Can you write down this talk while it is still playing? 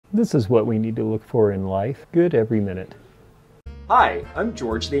This is what we need to look for in life. Good every minute. Hi, I'm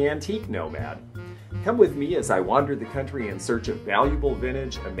George the Antique Nomad. Come with me as I wander the country in search of valuable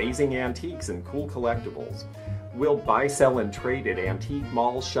vintage, amazing antiques, and cool collectibles. We'll buy, sell, and trade at antique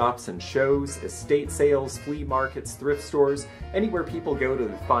malls, shops, and shows, estate sales, flea markets, thrift stores, anywhere people go to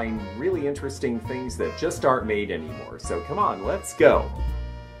find really interesting things that just aren't made anymore. So come on, let's go.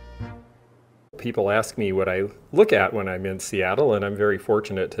 People ask me what I look at when I'm in Seattle, and I'm very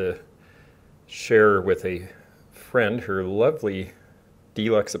fortunate to share with a friend her lovely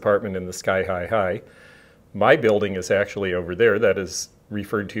deluxe apartment in the Sky High High. My building is actually over there. That is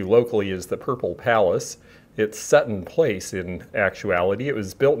referred to locally as the Purple Palace. It's Sutton Place in actuality. It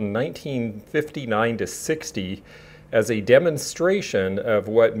was built in 1959 to 60 as a demonstration of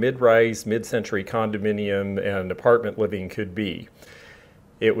what mid-rise, mid-century condominium and apartment living could be.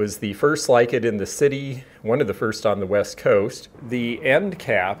 It was the first like it in the city, one of the first on the West Coast. The end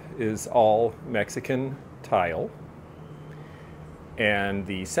cap is all Mexican tile, and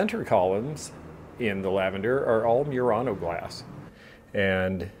the center columns in the lavender are all Murano glass.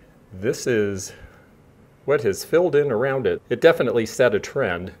 And this is what has filled in around it. It definitely set a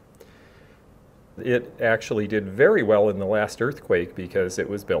trend. It actually did very well in the last earthquake because it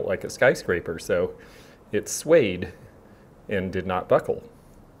was built like a skyscraper, so it swayed and did not buckle,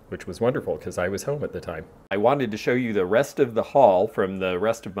 which was wonderful because I was home at the time. I wanted to show you the rest of the haul from the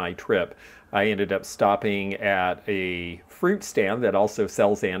rest of my trip. I ended up stopping at a fruit stand that also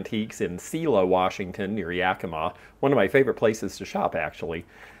sells antiques in Selah, Washington, near Yakima. One of my favorite places to shop, actually.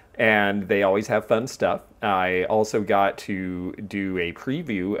 And they always have fun stuff. I also got to do a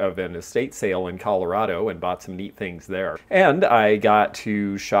preview of an estate sale in Colorado and bought some neat things there. And I got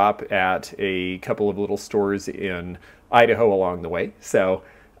to shop at a couple of little stores in Idaho along the way. So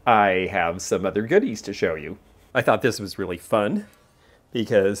I have some other goodies to show you. I thought this was really fun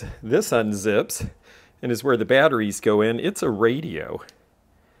because this unzips and is where the batteries go in. It's a radio.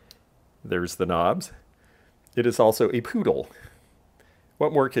 There's the knobs. It is also a poodle.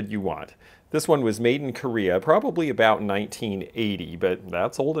 What more could you want? This one was made in Korea, probably about 1980, but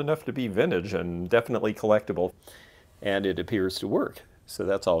that's old enough to be vintage and definitely collectible. And it appears to work, so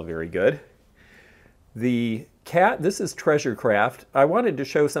that's all very good. The cat, this is Treasure Craft. I wanted to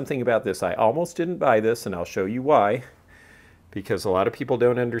show something about this. I almost didn't buy this, and I'll show you why. Because a lot of people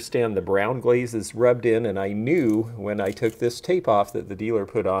don't understand the brown glaze is rubbed in, and I knew when I took this tape off that the dealer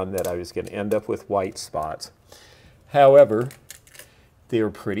put on that I was going to end up with white spots. However, they're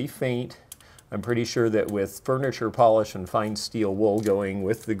pretty faint. I'm pretty sure that with furniture polish and fine steel wool going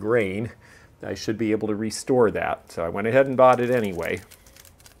with the grain, I should be able to restore that. So I went ahead and bought it anyway.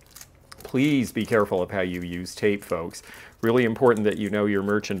 Please be careful of how you use tape, folks. Really important that you know your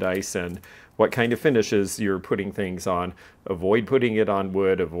merchandise and what kind of finishes you're putting things on. Avoid putting it on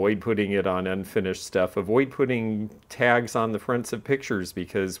wood, avoid putting it on unfinished stuff, avoid putting tags on the fronts of pictures,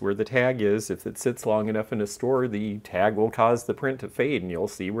 because where the tag is, if it sits long enough in a store, the tag will cause the print to fade and you'll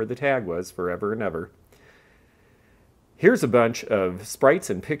see where the tag was forever and ever. Here's a bunch of sprites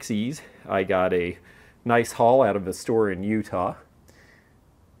and pixies. I got a nice haul out of a store in Utah.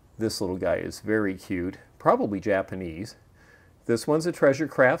 This little guy is very cute, probably Japanese. This one's a Treasure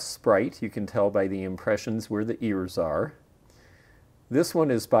Craft Sprite. You can tell by the impressions where the ears are. This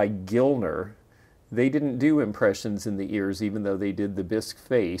one is by Gilner. They didn't do impressions in the ears, even though they did the bisque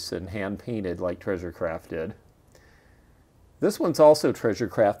face and hand-painted like Treasure Craft did. This one's also Treasure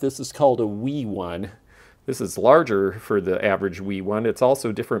Craft. This is called a wee one. This is larger for the average wee one. It's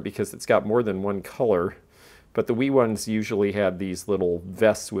also different because it's got more than one color. But the wee ones usually had these little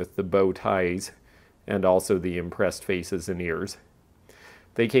vests with the bow ties and also the impressed faces and ears.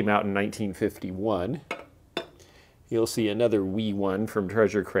 They came out in 1951. You'll see another wee one from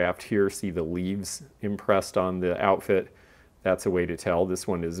Treasure Craft here. See the leaves impressed on the outfit. That's a way to tell. This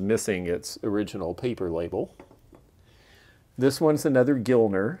one is missing its original paper label. This one's another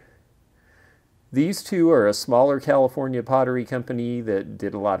Gilner. These two are a smaller California pottery company that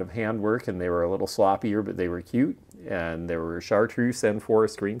did a lot of handwork, and they were a little sloppier, but they were cute. And they were chartreuse and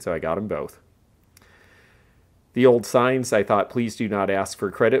forest green, so I got them both. The old signs, I thought, please do not ask for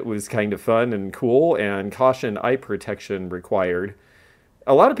credit, was kind of fun and cool, and caution, eye protection required.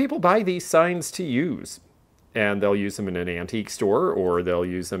 A lot of people buy these signs to use, and they'll use them in an antique store, or they'll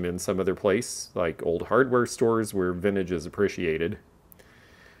use them in some other place, like old hardware stores where vintage is appreciated.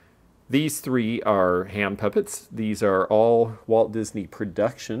 These three are hand puppets. These are all Walt Disney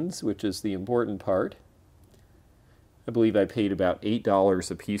Productions, which is the important part. I believe I paid about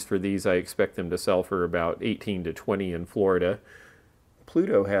 $8 a piece for these. I expect them to sell for about 18 to 20 in Florida.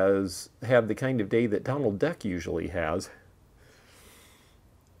 Pluto has had the kind of day that Donald Duck usually has.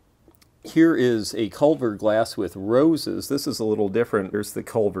 Here is a Culver glass with roses. This is a little different. There's the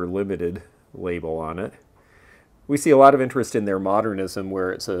Culver Limited label on it. We see a lot of interest in their modernism,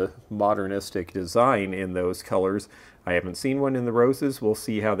 where it's a modernistic design in those colors. I haven't seen one in the roses. We'll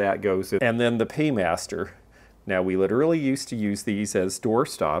see how that goes. And then the Paymaster. Now, we literally used to use these as door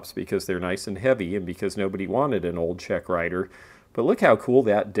stops because they're nice and heavy and because nobody wanted an old check writer. But look how cool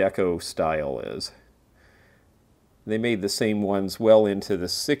that deco style is. They made the same ones well into the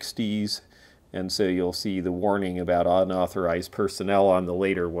 60s, and so you'll see the warning about unauthorized personnel on the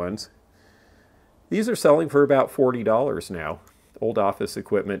later ones. These are selling for about $40 now. Old office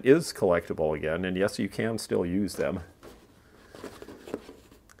equipment is collectible again, and yes, you can still use them.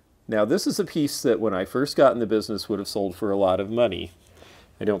 Now, this is a piece that when I first got in the business would have sold for a lot of money.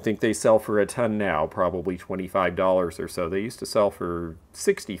 I don't think they sell for a ton now, probably $25 or so. They used to sell for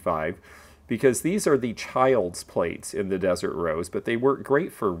 $65 because these are the child's plates in the Desert Rose, but they work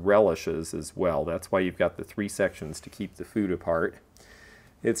great for relishes as well. That's why you've got the 3 sections to keep the food apart.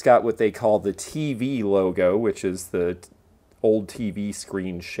 It's got what they call the TV logo, which is the old TV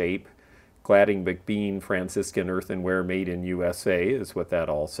screen shape. Gladding McBean Franciscan earthenware made in USA is what that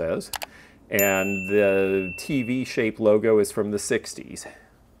all says. And the TV shape logo is from the 60s.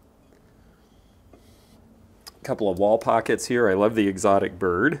 A couple of wall pockets here. I love the exotic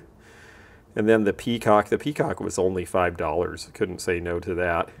bird. And then the peacock. The peacock was only $5. Couldn't say no to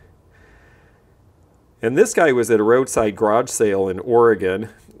that. And this guy was at a roadside garage sale in Oregon.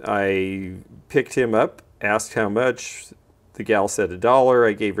 I picked him up, asked how much. The gal said $1.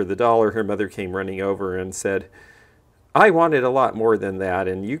 I gave her the $1. Her mother came running over and said, I wanted a lot more than that,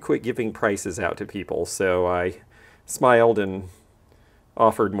 and you quit giving prices out to people. So I smiled and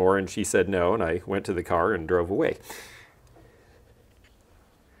offered more, and she said no, and I went to the car and drove away.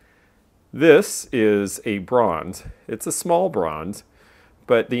 This is a bronze. It's a small bronze,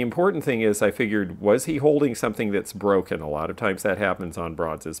 but the important thing is I figured, was he holding something that's broken? A lot of times that happens on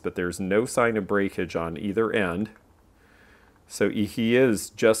bronzes, but there's no sign of breakage on either end. So he is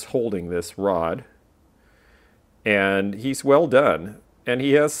just holding this rod, and he's well done, and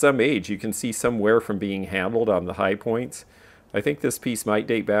he has some age. You can see some wear from being handled on the high points. I think this piece might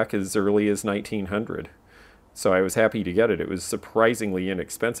date back as early as 1900, so I was happy to get it. It was surprisingly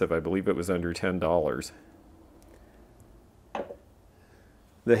inexpensive. I believe it was under $10.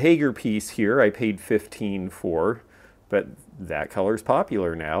 The Hager piece here I paid $15 for, but that color's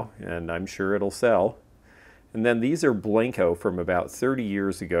popular now, and I'm sure it'll sell. And then these are Blanco from about 30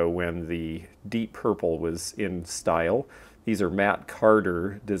 years ago when the deep purple was in style. These are Matt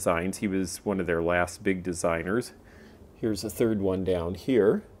Carter designs. He was one of their last big designers. Here's a third one down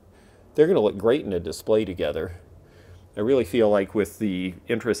here. They're going to look great in a display together. I really feel like with the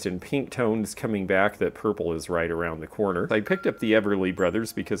interest in pink tones coming back that purple is right around the corner. I picked up the Everly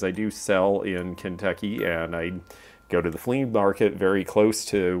Brothers because I do sell in Kentucky and I go to the flea market very close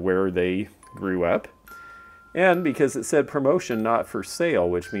to where they grew up. And because it said promotion, not for sale,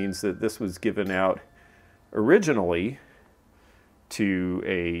 which means that this was given out originally to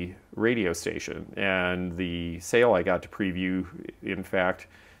a radio station. And the sale I got to preview, in fact,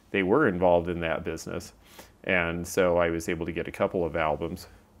 they were involved in that business. And so I was able to get a couple of albums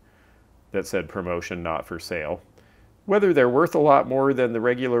that said promotion, not for sale. Whether they're worth a lot more than the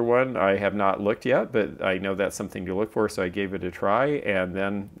regular one, I have not looked yet, but I know that's something to look for, so I gave it a try. And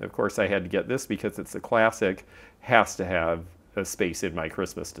then, of course, I had to get this because it's a classic, has to have a space in my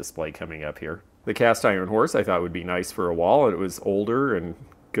Christmas display coming up here. The cast iron horse I thought would be nice for a wall. It was older and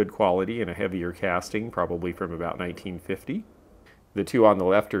good quality and a heavier casting, probably from about 1950. The two on the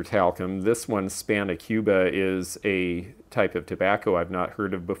left are talcum. This one, Spana Cuba, is a type of tobacco I've not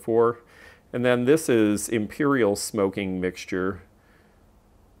heard of before. And then this is Imperial Smoking Mixture,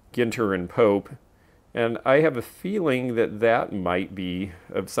 Ginter and Pope. And I have a feeling that that might be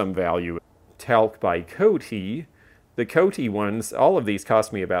of some value. Talc by Coty. The Coty ones, all of these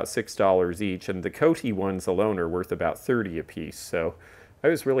cost me about $6 each, and the Coty ones alone are worth about $30 a piece. So I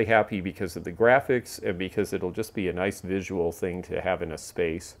was really happy because of the graphics and because it'll just be a nice visual thing to have in a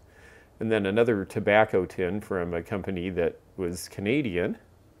space. And then another tobacco tin from a company that was Canadian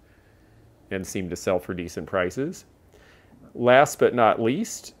and seemed to sell for decent prices. Last but not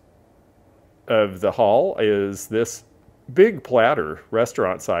least of the haul is this big platter,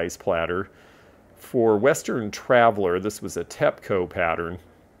 restaurant-sized platter, for Western Traveler. This was a TEPCO pattern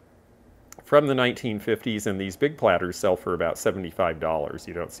from the 1950s, and these big platters sell for about $75.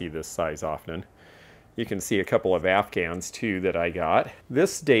 You don't see this size often. You can see a couple of Afghans too that I got.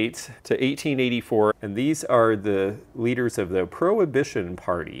 This dates to 1884, and these are the leaders of the Prohibition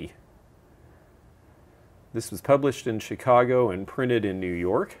Party. This was published in Chicago and printed in New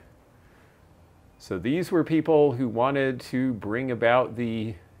York. So these were people who wanted to bring about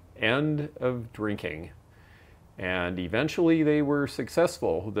the end of drinking. And eventually they were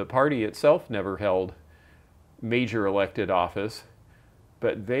successful. The party itself never held major elected office,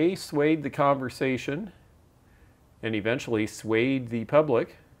 but they swayed the conversation and eventually swayed the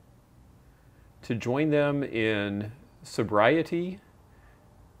public to join them in sobriety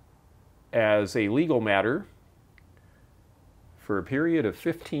as a legal matter for a period of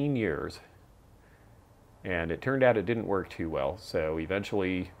 15 years. And it turned out it didn't work too well, so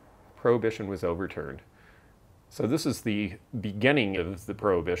eventually Prohibition was overturned. So this is the beginning of the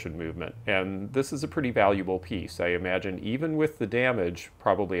Prohibition movement, and this is a pretty valuable piece. I imagine even with the damage,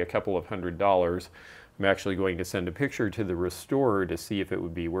 probably a couple of $100, I'm actually going to send a picture to the restorer to see if it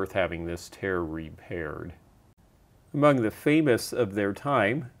would be worth having this tear repaired. Among the famous of their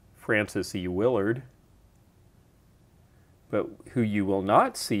time, Francis E. Willard, but who you will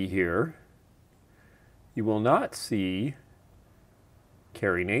not see here, you will not see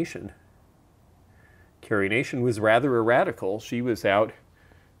Carrie Nation. Carrie Nation was rather a radical. She was out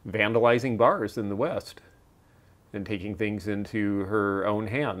vandalizing bars in the West and taking things into her own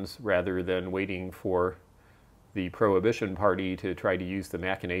hands rather than waiting for the Prohibition Party to try to use the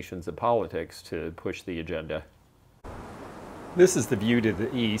machinations of politics to push the agenda. This is the view to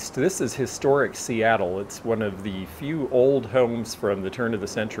the east. This is historic Seattle. It's one of the few old homes from the turn of the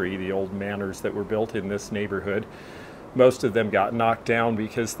century, the old manors that were built in this neighborhood. Most of them got knocked down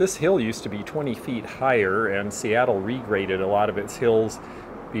because this hill used to be 20 feet higher, and Seattle regraded a lot of its hills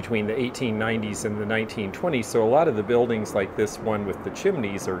between the 1890s and the 1920s, so a lot of the buildings like this one with the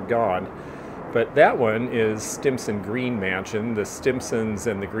chimneys are gone. But that one is Stimson Green Mansion. The Stimsons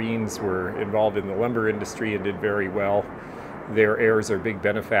and the Greens were involved in the lumber industry and did very well. Their heirs are big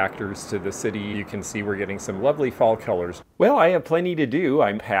benefactors to the city. You can see we're getting some lovely fall colors. Well, I have plenty to do.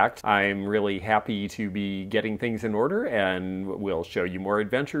 I'm packed. I'm really happy to be getting things in order, and we'll show you more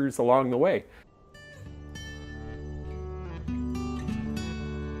adventures along the way.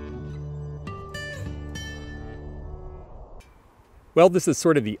 Well, this is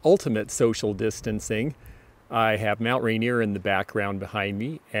sort of the ultimate social distancing. I have Mount Rainier in the background behind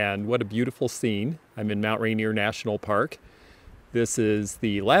me, and what a beautiful scene. I'm in Mount Rainier National Park. This is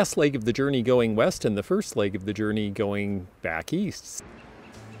the last leg of the journey going west and the first leg of the journey going back east.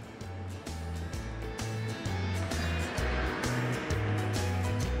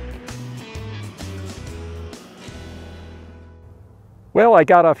 Well, I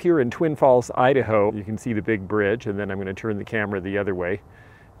got off here in Twin Falls, Idaho. You can see the big bridge, and then I'm going to turn the camera the other way.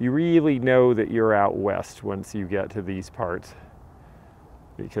 You really know that you're out west once you get to these parts,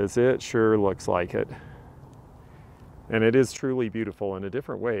 because it sure looks like it. And it is truly beautiful in a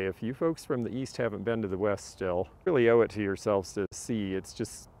different way. If you folks from the east haven't been to the west still, really owe it to yourselves to see. It's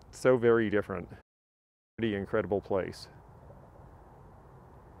just so very different. Pretty incredible place.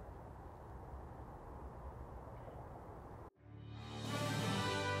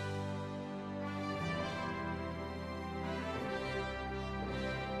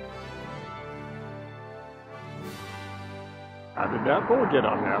 How did that bull get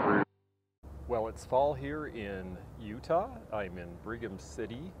on that roof? Well, it's fall here in Utah. I'm in Brigham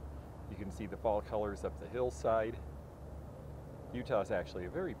City. You can see the fall colors up the hillside. Utah is actually a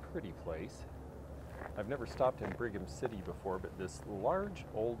very pretty place. I've never stopped in Brigham City before, but this large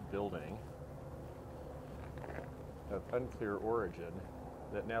old building of unclear origin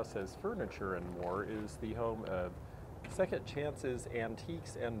that now says Furniture and More is the home of Second Chances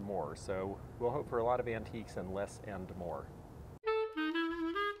Antiques and More. So we'll hope for a lot of antiques and less and more.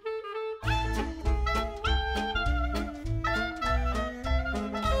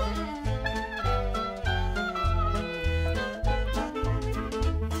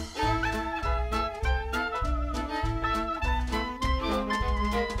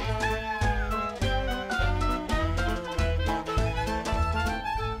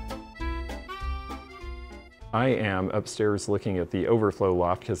 I am upstairs looking at the overflow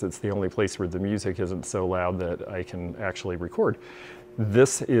loft because it's the only place where the music isn't so loud that I can actually record.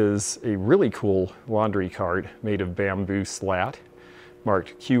 This is a really cool laundry cart made of bamboo slat,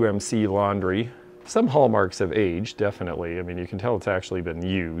 marked QMC Laundry. Some hallmarks of age, definitely. I mean, you can tell it's actually been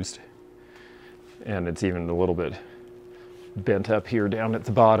used. And it's even a little bit bent up here down at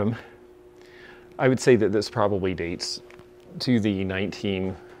the bottom. I would say that this probably dates to the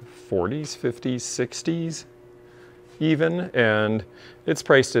 1940s, 50s, 60s. Even, and it's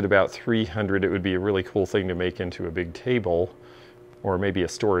priced at about $300. It would be a really cool thing to make into a big table or maybe a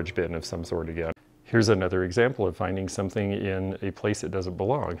storage bin of some sort again. Here's another example of finding something in a place it doesn't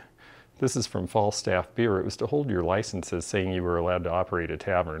belong. This is from Falstaff Beer. It was to hold your licenses saying you were allowed to operate a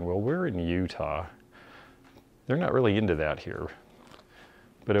tavern. Well, we're in Utah. They're not really into that here.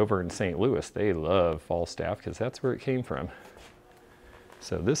 But over in St. Louis, they love Falstaff because that's where it came from.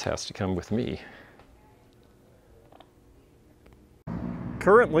 So this has to come with me.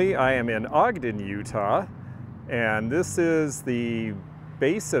 Currently, I am in Ogden, Utah, and this is the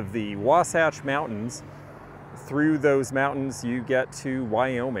base of the Wasatch Mountains. Through those mountains, you get to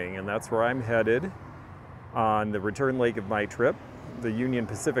Wyoming, and that's where I'm headed on the return leg of my trip. The Union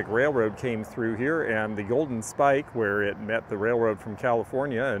Pacific Railroad came through here, and the Golden Spike, where it met the railroad from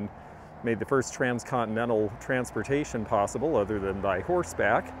California and made the first transcontinental transportation possible other than by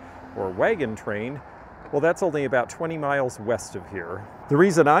horseback or wagon train. Well, that's only about 20 miles west of here. The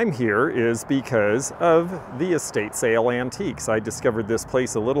reason I'm here is because of the estate sale antiques. I discovered this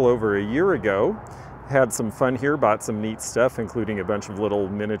place a little over a year ago, had some fun here, bought some neat stuff, including a bunch of little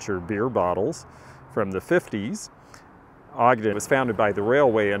miniature beer bottles from the 50s. Ogden was founded by the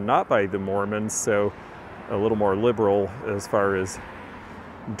railway and not by the Mormons, so a little more liberal as far as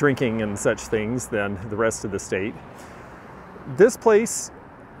drinking and such things than the rest of the state. This place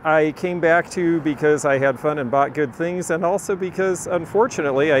I came back to because I had fun and bought good things, and also because,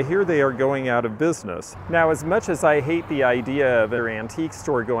 unfortunately, I hear they are going out of business. Now, as much as I hate the idea of an antique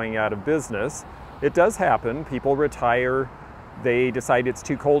store going out of business, it does happen. People retire, they decide it's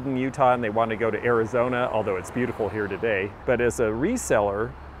too cold in Utah and they want to go to Arizona, although it's beautiful here today. But as a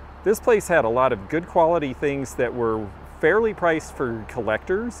reseller, this place had a lot of good quality things that were fairly priced for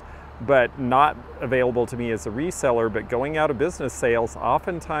collectors, but not available to me as a reseller. But going out of business sales,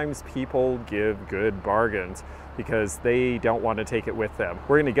 oftentimes people give good bargains because they don't want to take it with them.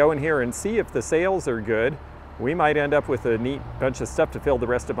 We're going to go in here and see if the sales are good. We might end up with a neat bunch of stuff to fill the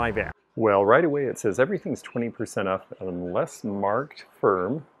rest of my van. Well, right away it says everything's 20% off unless marked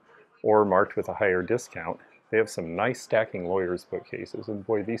firm or marked with a higher discount. They have some nice stacking lawyers bookcases, and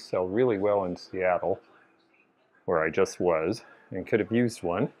boy, these sell really well in Seattle, where I just was and could have used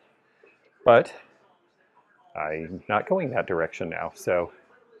one. But I'm not going that direction now, so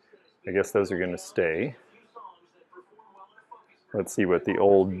I guess those are going to stay. Let's see what the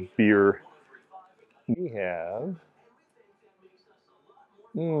old beer we have.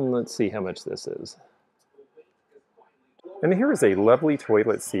 Let's see how much this is. And here is a lovely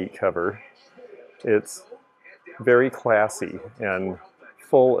toilet seat cover. It's very classy and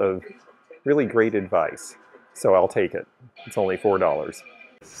full of really great advice, so I'll take it. It's only $4.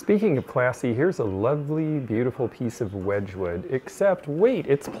 Speaking of classy, here's a lovely, beautiful piece of Wedgwood, except wait,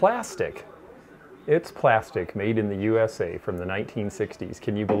 it's plastic. It's plastic, made in the USA from the 1960s.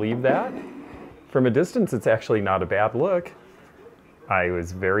 Can you believe that? From a distance, it's actually not a bad look. I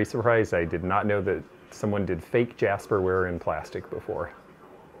was very surprised. I did not know that someone did fake Jasperware in plastic before.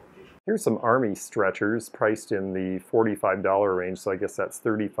 Here's some Army stretchers priced in the $45 range, so I guess that's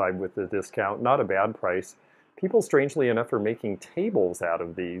 $35 with the discount. Not a bad price. People, strangely enough, are making tables out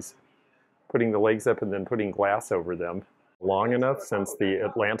of these, putting the legs up and then putting glass over them. Long enough since the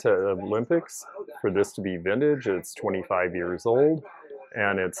Atlanta Olympics for this to be vintage. It's 25 years old,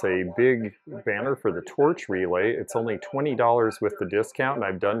 and it's a big banner for the torch relay. It's only $20 with the discount, and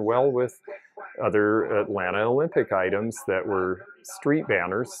I've done well with other Atlanta Olympic items that were street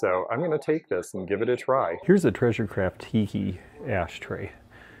banners, so I'm going to take this and give it a try. Here's a Treasure Craft Tiki ashtray.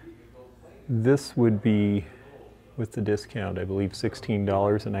 This would be, with the discount, I believe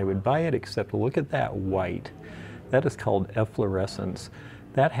 $16, and I would buy it, except look at that white. That is called efflorescence.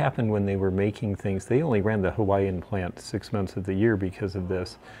 That happened when they were making things. They only ran the Hawaiian plant 6 months of the year because of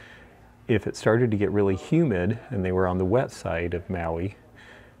this. If it started to get really humid, and they were on the wet side of Maui,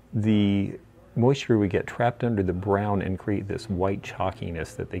 the moisture would get trapped under the brown and create this white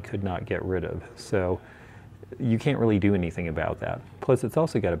chalkiness that they could not get rid of. So you can't really do anything about that. Plus, it's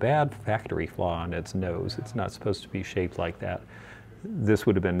also got a bad factory flaw on its nose. It's not supposed to be shaped like that. This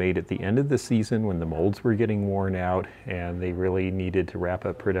would have been made at the end of the season when the molds were getting worn out and they really needed to wrap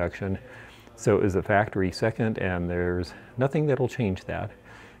up production. So it was a factory second, and there's nothing that'll change that.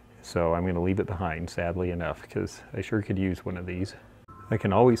 So I'm going to leave it behind, sadly enough, because I sure could use one of these. I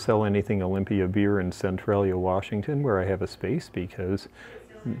can always sell anything Olympia beer in Centralia, Washington, where I have a space, because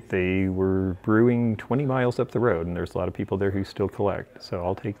they were brewing 20 miles up the road, and there's a lot of people there who still collect. So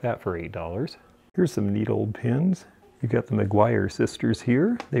I'll take that for $8. Here's some neat old pins. You've got the McGuire sisters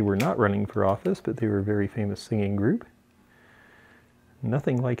here. They were not running for office, but they were a very famous singing group.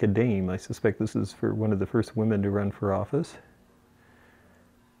 Nothing like a dame. I suspect this is for one of the first women to run for office.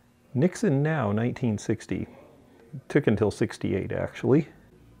 Nixon Now, 1960. Took until 68, actually.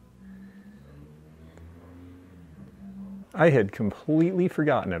 I had completely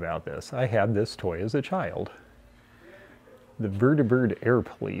forgotten about this. I had this toy as a child. The Vertibird Air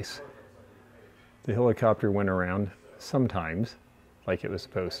Police. The helicopter went around sometimes, like it was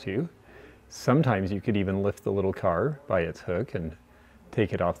supposed to. Sometimes you could even lift the little car by its hook and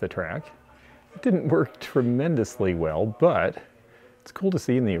take it off the track. It didn't work tremendously well, but it's cool to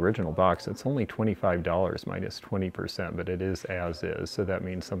see in the original box. It's only $25 minus 20%, but it is as is. So that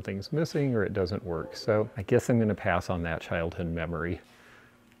means something's missing or it doesn't work. So I guess I'm going to pass on that childhood memory,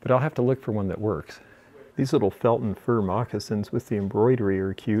 but I'll have to look for one that works. These little felt and fur moccasins with the embroidery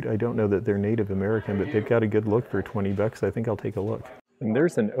are cute. I don't know that they're Native American, but they've got a good look for 20 bucks. I think I'll take a look. And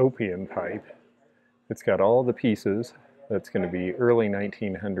there's an opium pipe. It's got all the pieces. That's going to be early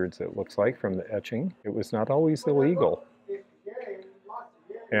 1900s, it looks like, from the etching. It was not always illegal.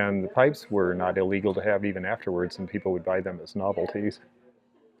 And the pipes were not illegal to have even afterwards, and people would buy them as novelties.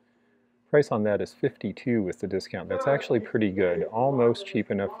 Price on that is $52 with the discount. That's actually pretty good. Almost cheap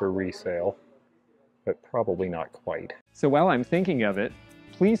enough for resale, but probably not quite. So while I'm thinking of it,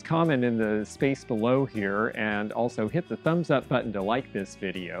 please comment in the space below here and also hit the thumbs up button to like this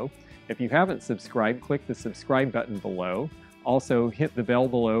video. If you haven't subscribed, click the subscribe button below. Also hit the bell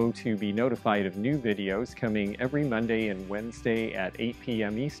below to be notified of new videos coming every Monday and Wednesday at 8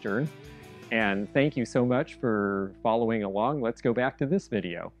 p.m. Eastern. And thank you so much for following along. Let's go back to this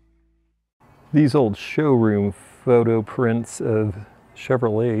video. These old showroom photo prints of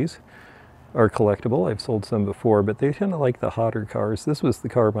Chevrolets are collectible. I've sold some before, but they tend to like the hotter cars. This was the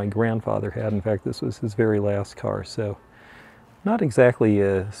car my grandfather had. In fact, this was his very last car, so not exactly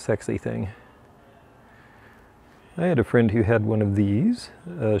a sexy thing. I had a friend who had one of these,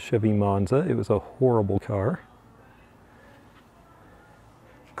 a Chevy Monza. It was a horrible car.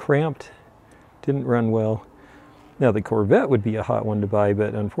 Cramped, didn't run well. Now the Corvette would be a hot one to buy,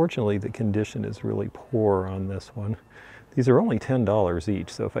 but unfortunately the condition is really poor on this one. These are only $10 each,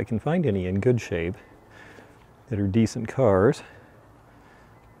 so if I can find any in good shape that are decent cars,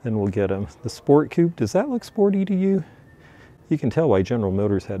 then we'll get them. The Sport Coupe, does that look sporty to you? You can tell why General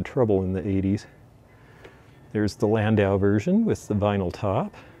Motors had trouble in the 80s. There's the Landau version with the vinyl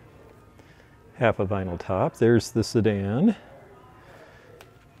top, half a vinyl top. There's the sedan.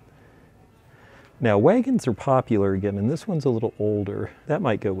 Now wagons are popular again, and this one's a little older. That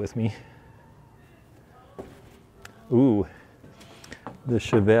might go with me. Ooh, the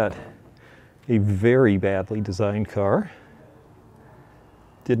Chevette, a very badly designed car.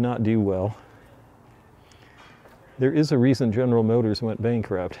 Did not do well. There is a reason General Motors went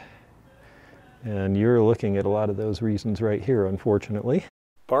bankrupt. And you're looking at a lot of those reasons right here, unfortunately.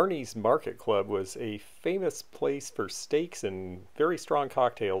 Barney's Market Club was a famous place for steaks and very strong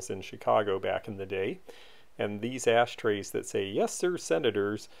cocktails in Chicago back in the day. And these ashtrays that say, "Yes, sir,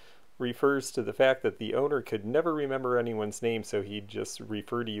 senators," refers to the fact that the owner could never remember anyone's name, so he'd just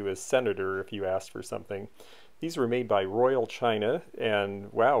refer to you as senator if you asked for something. These were made by Royal China,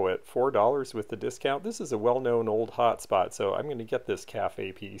 and wow, at $4 with the discount, this is a well-known old hotspot, so I'm going to get this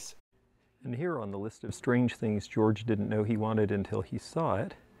cafe piece. And here on the list of strange things George didn't know he wanted until he saw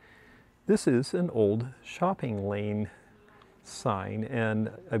it, this is an old shopping lane sign, and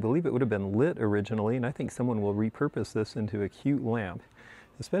I believe it would have been lit originally, and I think someone will repurpose this into a cute lamp,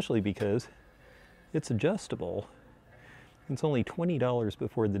 especially because it's adjustable. It's only $20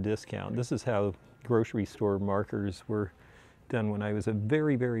 before the discount. This is how grocery store markers were done when I was a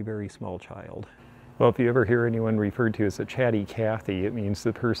very, very, very small child. Well, if you ever hear anyone referred to as a chatty Cathy, it means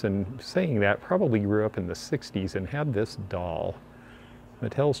the person saying that probably grew up in the 60s and had this doll.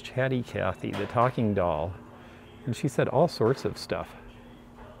 Mattel's Chatty Cathy, the talking doll. And she said all sorts of stuff.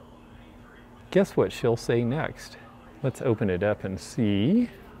 Guess what she'll say next? Let's open it up and see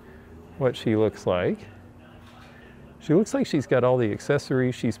what she looks like. She looks like she's got all the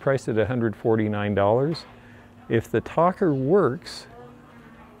accessories. She's priced at $149. If the talker works,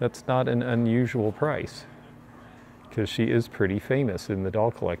 that's not an unusual price, because she is pretty famous in the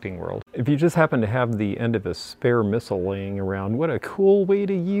doll collecting world. If you just happen to have the end of a spare missile laying around, what a cool way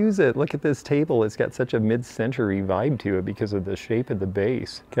to use it. Look at this table. It's got such a mid-century vibe to it because of the shape of the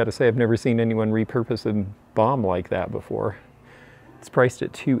base. Gotta say, I've never seen anyone repurpose a bomb like that before. It's priced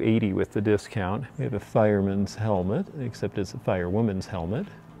at $280 with the discount. We have a fireman's helmet, except it's a firewoman's helmet.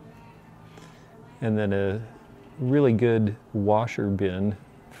 And then a really good washer bin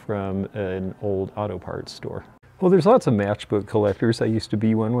from an old auto parts store. Well, there's lots of matchbook collectors. I used to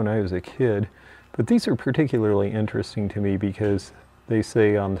be one when I was a kid, but these are particularly interesting to me because They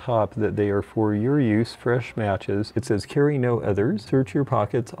say on top that they are for your use, fresh matches. It says carry no others, search your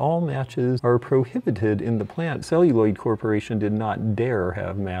pockets, all matches are prohibited in the plant. Celluloid Corporation did not dare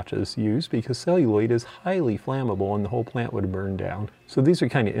have matches used because celluloid is highly flammable and the whole plant would burn down. So these are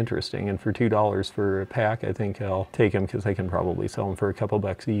kind of interesting, and for $2 for a pack, I think I'll take them because I can probably sell them for a couple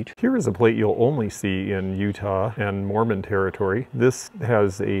bucks each. Here is a plate you'll only see in Utah and Mormon territory. This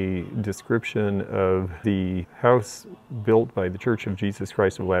has a description of the house built by the Church of Jesus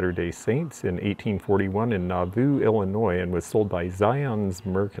Christ of Latter-day Saints in 1841 in Nauvoo, Illinois, and was sold by Zion's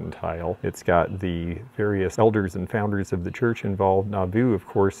Mercantile. It's got the various elders and founders of the church involved. Nauvoo, of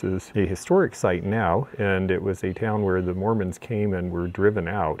course, is a historic site now, and it was a town where the Mormons came and were driven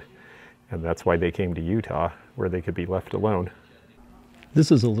out, and that's why they came to Utah, where they could be left alone.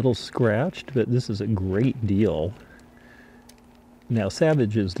 This is a little scratched, but this is a great deal. Now,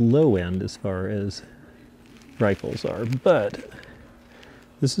 Savage is low end as far as rifles are, but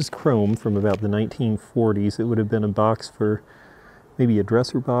this is chrome from about the 1940s. It would have been a box for maybe a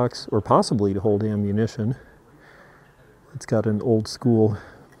dresser box or possibly to hold ammunition. It's got an old school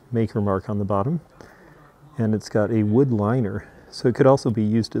maker mark on the bottom, and it's got a wood liner, so it could also be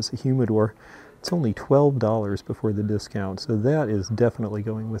used as a humidor. It's only $12 before the discount, so that is definitely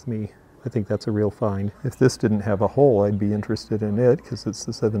going with me. I think that's a real find. If this didn't have a hole, I'd be interested in it because it's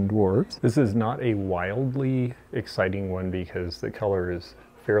the Seven Dwarfs. This is not a wildly exciting one because the color is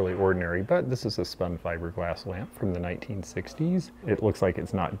fairly ordinary, but this is a spun fiberglass lamp from the 1960s. It looks like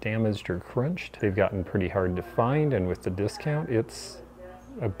it's not damaged or crunched. They've gotten pretty hard to find, and with the discount, it's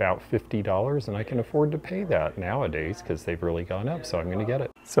about $50, and I can afford to pay that nowadays because they've really gone up, so I'm going to get it.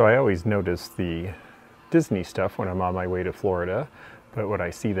 So I always notice the Disney stuff when I'm on my way to Florida, but what I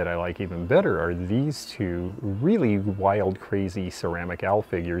see that I like even better are these two really wild, crazy ceramic owl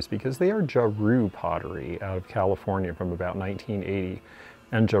figures because they are Jaru pottery out of California from about 1980.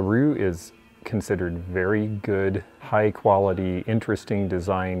 And Jaru is considered very good, high quality, interesting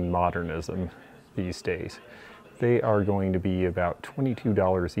design modernism these days. They are going to be about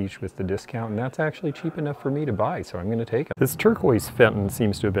 $22 each with the discount, and that's actually cheap enough for me to buy, so I'm going to take it. This turquoise Fenton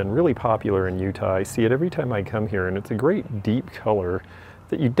seems to have been really popular in Utah. I see it every time I come here, and it's a great deep color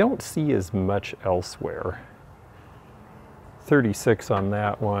that you don't see as much elsewhere. 36 on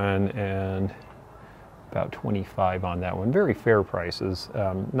that one, and about 25 on that one. Very fair prices,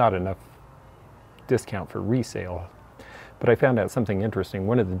 not enough discount for resale. But I found out something interesting.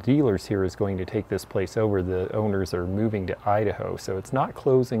 One of the dealers here is going to take this place over. The owners are moving to Idaho, so it's not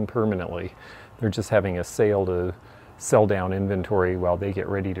closing permanently. They're just having a sale to sell down inventory while they get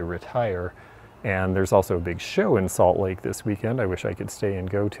ready to retire. And there's also a big show in Salt Lake this weekend. I wish I could stay and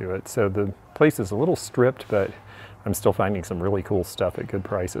go to it. So the place is a little stripped, but I'm still finding some really cool stuff at good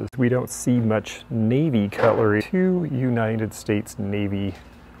prices. We don't see much Navy cutlery. 2 United States Navy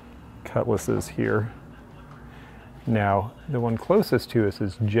cutlasses here. Now, the one closest to us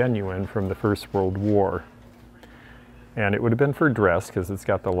is genuine from the First World War. And it would have been for dress because it's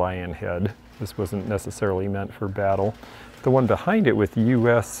got the lion head. This wasn't necessarily meant for battle. The one behind it with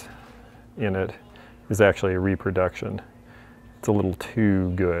US in it is actually a reproduction. It's a little too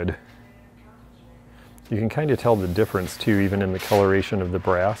good. You can kind of tell the difference too, even in the coloration of the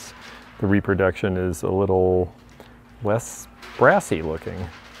brass. The reproduction is a little less brassy looking.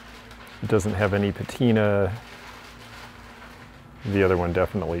 It doesn't have any patina. The other one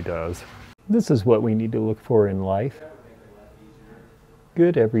definitely does. This is what we need to look for in life.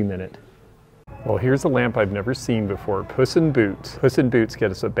 Good every minute. Well, here's a lamp I've never seen before, Puss in Boots. Puss in Boots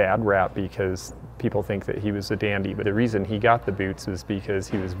gets a bad rap because people think that he was a dandy, but the reason he got the boots is because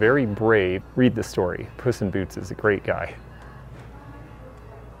he was very brave. Read the story. Puss in Boots is a great guy.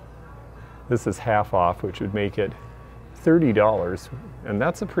 This is half off, which would make it $30, and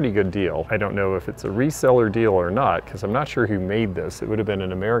that's a pretty good deal. I don't know if it's a reseller deal or not, because I'm not sure who made this. It would have been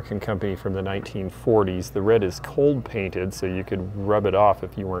an American company from the 1940s. The red is cold painted, so you could rub it off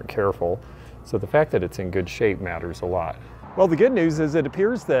if you weren't careful. So the fact that it's in good shape matters a lot. Well, the good news is it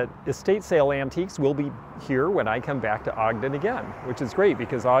appears that estate sale antiques will be here when I come back to Ogden again, which is great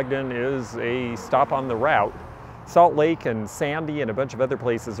because Ogden is a stop on the route. Salt Lake and Sandy and a bunch of other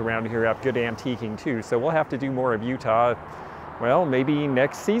places around here have good antiquing too, so we'll have to do more of Utah, well, maybe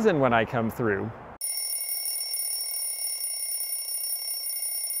next season when I come through.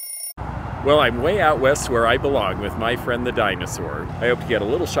 Well, I'm way out west where I belong with my friend the dinosaur. I hope to get a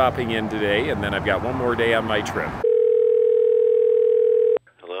little shopping in today, and then I've got one more day on my trip.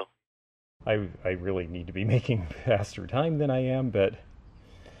 Hello? I really need to be making faster time than I am, but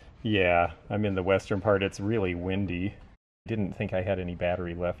yeah, I'm in the western part. It's really windy. Didn't think I had any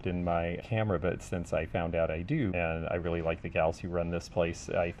battery left in my camera, but since I found out I do, and I really like the gals who run this place,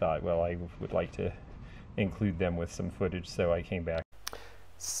 I thought, well, I would like to include them with some footage, so I came back.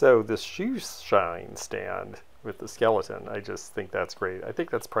 So this shoe shine stand with the skeleton, I just think that's great. I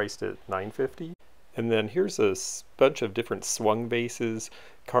think that's priced at $9.50. And then here's a bunch of different swung vases,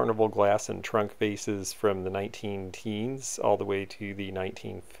 carnival glass and trunk vases from the 19-teens all the way to the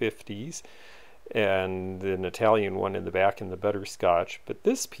 1950s. And an Italian one in the back in the butterscotch. But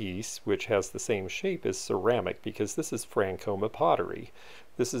this piece, which has the same shape, is ceramic because this is Francoma pottery.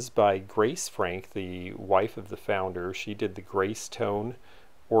 This is by Grace Frank, the wife of the founder. She did the Grace Tone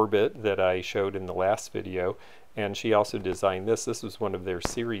orbit that I showed in the last video, and she also designed this. This was one of their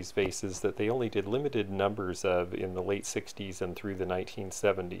series vases that they only did limited numbers of in the late 60s and through the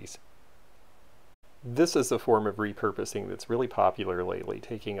 1970s. This is a form of repurposing that's really popular lately,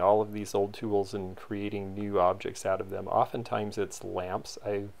 taking all of these old tools and creating new objects out of them. Oftentimes it's lamps.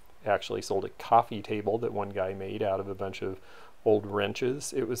 I've actually sold a coffee table that one guy made out of a bunch of old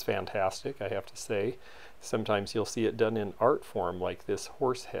wrenches. It was fantastic, I have to say. Sometimes you'll see it done in art form, like this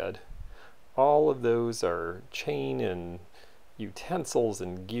horse head. All of those are chain and utensils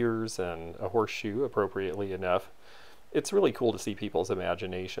and gears and a horseshoe, appropriately enough. It's really cool to see people's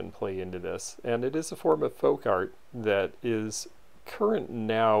imagination play into this, and it is a form of folk art that is current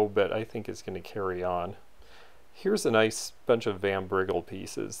now, but I think is going to carry on. Here's a nice bunch of Van Briggle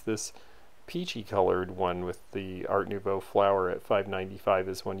pieces. This peachy colored one with the Art Nouveau flower at $5.95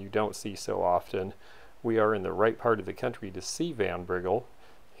 is one you don't see so often. We are in the right part of the country to see Van Briggle.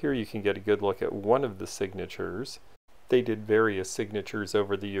 Here you can get a good look at one of the signatures. They did various signatures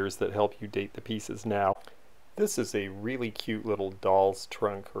over the years that help you date the pieces now. This is a really cute little doll's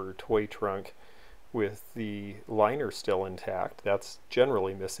trunk or toy trunk with the liner still intact. That's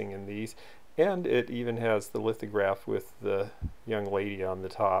generally missing in these. And it even has the lithograph with the young lady on the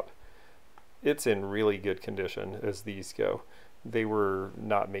top. It's in really good condition as these go. They were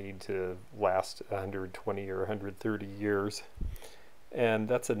not made to last 120 or 130 years. And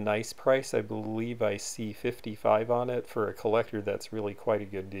that's a nice price. I believe I see $55 on it. For a collector, that's really quite a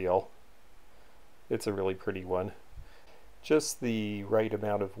good deal. It's a really pretty one. Just the right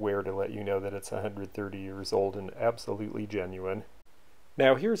amount of wear to let you know that it's 130 years old and absolutely genuine.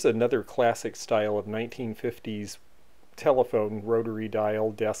 Now here's another classic style of 1950s telephone rotary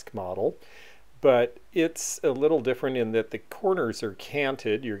dial desk model, but it's a little different in that the corners are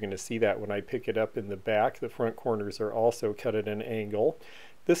canted. You're going to see that when I pick it up in the back. The front corners are also cut at an angle.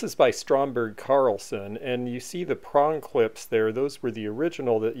 This is by Stromberg Carlson, and you see the prong clips there. Those were the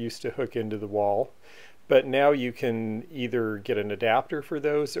original that used to hook into the wall. But now you can either get an adapter for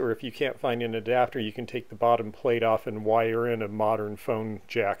those, or if you can't find an adapter, you can take the bottom plate off and wire in a modern phone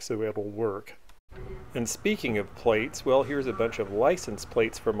jack so it'll work. And speaking of plates, well, here's a bunch of license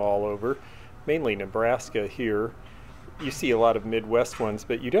plates from all over, mainly Nebraska here. You see a lot of Midwest ones,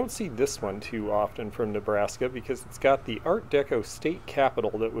 but you don't see this one too often from Nebraska because it's got the Art Deco state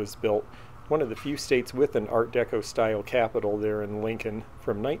capitol that was built, one of the few states with an Art Deco style capitol there in Lincoln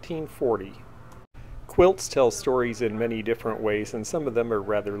from 1940. Quilts tell stories in many different ways, and some of them are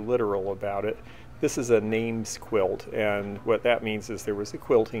rather literal about it. This is a names quilt, and what that means is there was a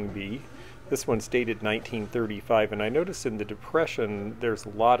quilting bee. This one's dated 1935, and I noticed in the Depression there's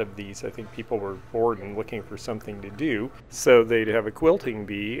a lot of these. I think people were bored and looking for something to do, so they'd have a quilting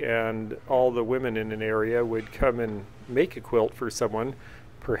bee, and all the women in an area would come and make a quilt for someone,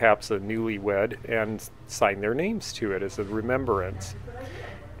 perhaps a newlywed, and sign their names to it as a remembrance.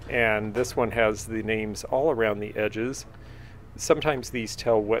 And this one has the names all around the edges. Sometimes these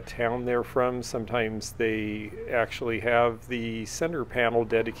tell what town they're from. Sometimes they actually have the center panel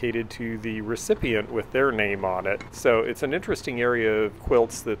dedicated to the recipient with their name on it. So it's an interesting area of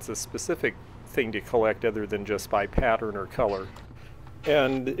quilts that's a specific thing to collect other than just by pattern or color.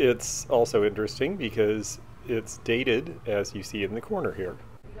 And it's also interesting because it's dated, as you see in the corner here.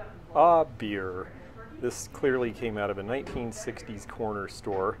 Ah, beer. This clearly came out of a 1960s corner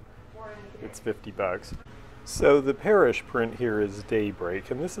store. It's $50. So the parish print here is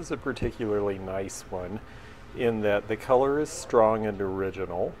Daybreak, and this is a particularly nice one in that the color is strong and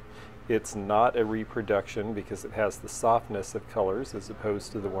original. It's not a reproduction because it has the softness of colors as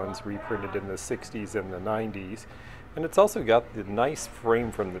opposed to the ones reprinted in the 60s and the 90s. And it's also got the nice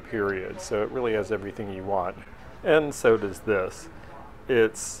frame from the period, so it really has everything you want. And so does this.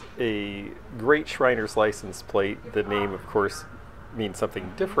 It's a great Shriner's license plate. The name, of course, means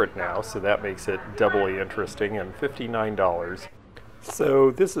something different now, so that makes it doubly interesting, and $59.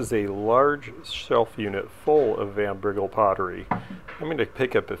 So this is a large shelf unit full of Van Briggle pottery. I'm going to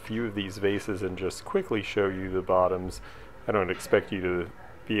pick up a few of these vases and just quickly show you the bottoms. I don't expect you to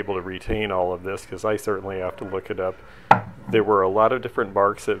be able to retain all of this because I certainly have to look it up. There were a lot of different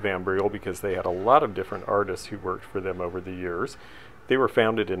marks at Van Brigel because they had a lot of different artists who worked for them over the years. They were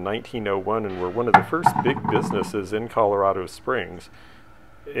founded in 1901 and were one of the first big businesses in Colorado Springs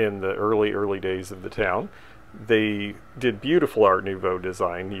in the early days of the town. They did beautiful Art Nouveau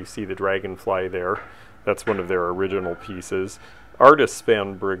design. You see the dragonfly there. That's one of their original pieces. Artist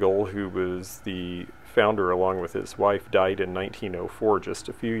Van Brigel, who was the founder along with his wife, died in 1904, just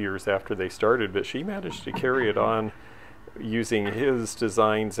a few years after they started, but she managed to carry it on using his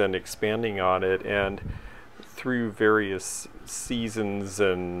designs and expanding on it, and through various seasons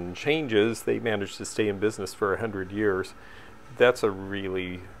and changes, they managed to stay in business for 100 years. That's a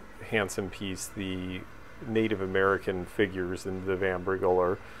really handsome piece. The Native American figures in the Van Brigel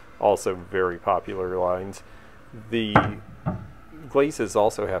are also very popular lines. The glazes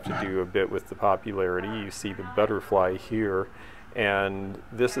also have to do a bit with the popularity. You see the butterfly here, and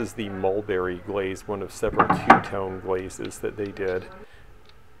this is the mulberry glaze, one of several two-tone glazes that they did.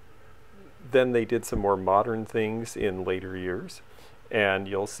 Then they did some more modern things in later years, and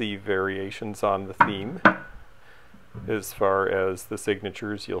you'll see variations on the theme. As far as the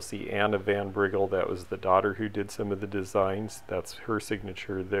signatures, you'll see Anna Van Brigel. That was the daughter who did some of the designs. That's her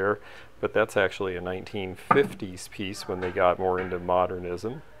signature there. But that's actually a 1950s piece when they got more into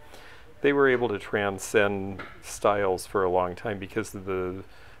modernism. They were able to transcend styles for a long time because of the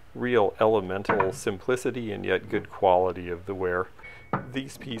real elemental simplicity and yet good quality of the wear.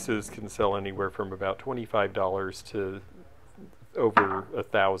 These pieces can sell anywhere from about $25 to over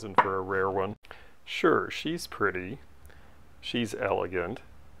 $1,000 for a rare one. Sure, she's pretty, she's elegant,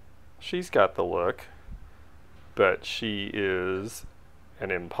 she's got the look, but she is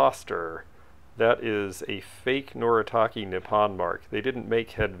an imposter. That is a fake Noritake Nippon mark. They didn't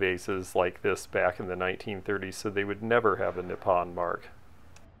make head vases like this back in the 1930s, so they would never have a Nippon mark.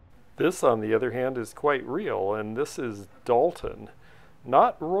 This, on the other hand, is quite real, and this is Dalton,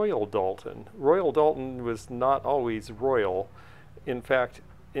 not Royal Dalton. Royal Dalton was not always royal. In fact,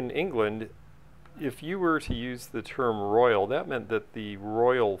 in England, if you were to use the term royal, that meant that the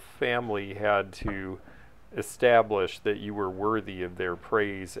royal family had to establish that you were worthy of their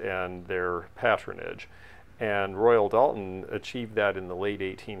praise and their patronage. And Royal Dalton achieved that in the late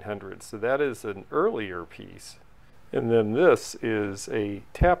 1800s. So that is an earlier piece. And then this is a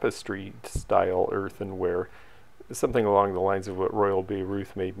tapestry style earthenware, something along the lines of what Royal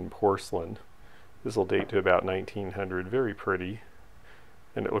Bayreuth made in porcelain. This will date to about 1900, very pretty.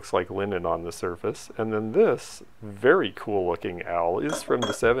 And it looks like linen on the surface. And then this very cool looking owl is from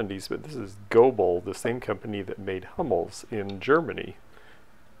the 70s, but this is Goebel, the same company that made Hummels in Germany.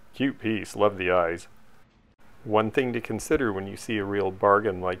 Cute piece, love the eyes. One thing to consider when you see a real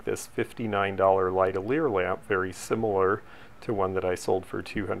bargain like this $59 Light-a-Lear lamp, very similar to one that I sold for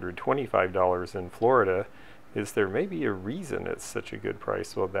 $225 in Florida, is there may be a reason it's such a good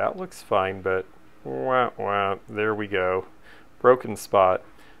price. Well, that looks fine, but wah, wah, there we go. Broken spot.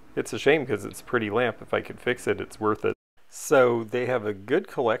 It's a shame because it's a pretty lamp. If I could fix it, it's worth it. So they have a good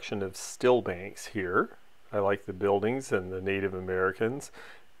collection of still banks here. I like the buildings and the Native Americans.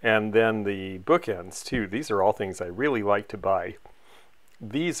 And then the bookends too. These are all things I really like to buy.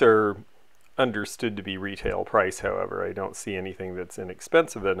 These are understood to be retail price, however. I don't see anything that's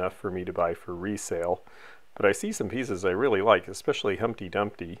inexpensive enough for me to buy for resale. But I see some pieces I really like, especially Humpty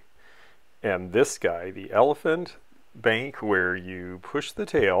Dumpty. And this guy, the elephant bank, where you push the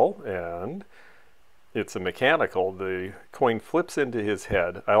tail and it's a mechanical. The coin flips into his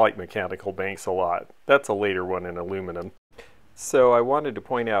head. I like mechanical banks a lot. That's a later one in aluminum. So I wanted to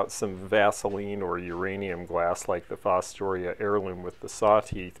point out some Vaseline or uranium glass like the Fostoria heirloom with the saw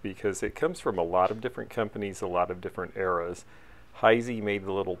teeth because it comes from a lot of different companies, a lot of different eras. Heisey made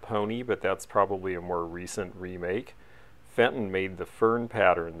the little pony, but that's probably a more recent remake. Fenton made the fern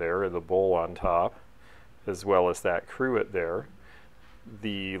pattern there, the bowl on top, as well as that cruet there.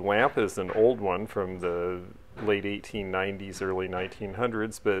 The lamp is an old one from the late 1890s, early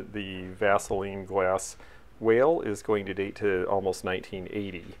 1900s, but the Vaseline glass whale is going to date to almost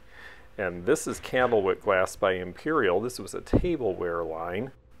 1980. And this is candlewick glass by Imperial. This was a tableware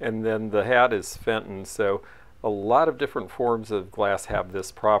line. And then the hat is Fenton, so a lot of different forms of glass have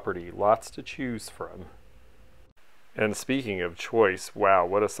this property. Lots to choose from. And speaking of choice, wow,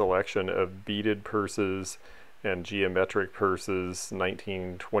 what a selection of beaded purses and geometric purses,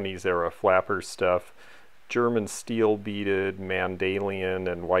 1920s era flapper stuff, German steel beaded, Mandalian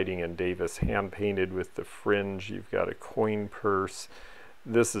and Whiting and Davis hand painted with the fringe. You've got a coin purse.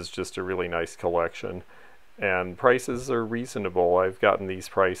 This is just a really nice collection. And prices are reasonable. I've gotten these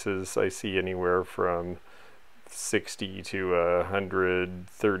prices, I see anywhere from 60 to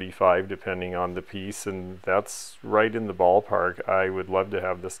 135 depending on the piece, and that's right in the ballpark. I would love to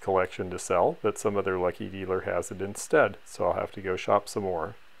have this collection to sell, but some other lucky dealer has it instead, so I'll have to go shop some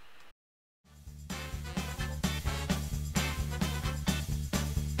more.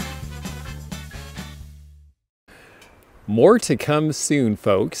 More to come soon,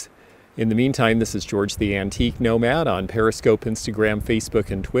 folks. In the meantime, this is George the Antique Nomad on Periscope, Instagram, Facebook,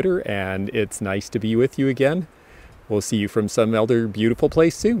 and Twitter, and it's nice to be with you again. We'll see you from some other beautiful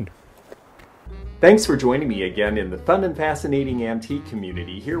place soon. Thanks for joining me again in the fun and fascinating antique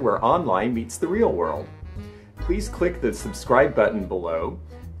community, here where online meets the real world. Please click the subscribe button below,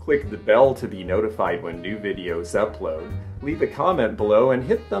 click the bell to be notified when new videos upload, leave a comment below, and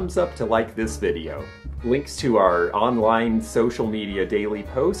hit thumbs up to like this video. Links to our online social media daily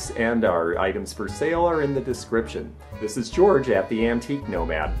posts and our items for sale are in the description. This is George at the Antique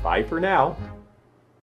Nomad. Bye for now.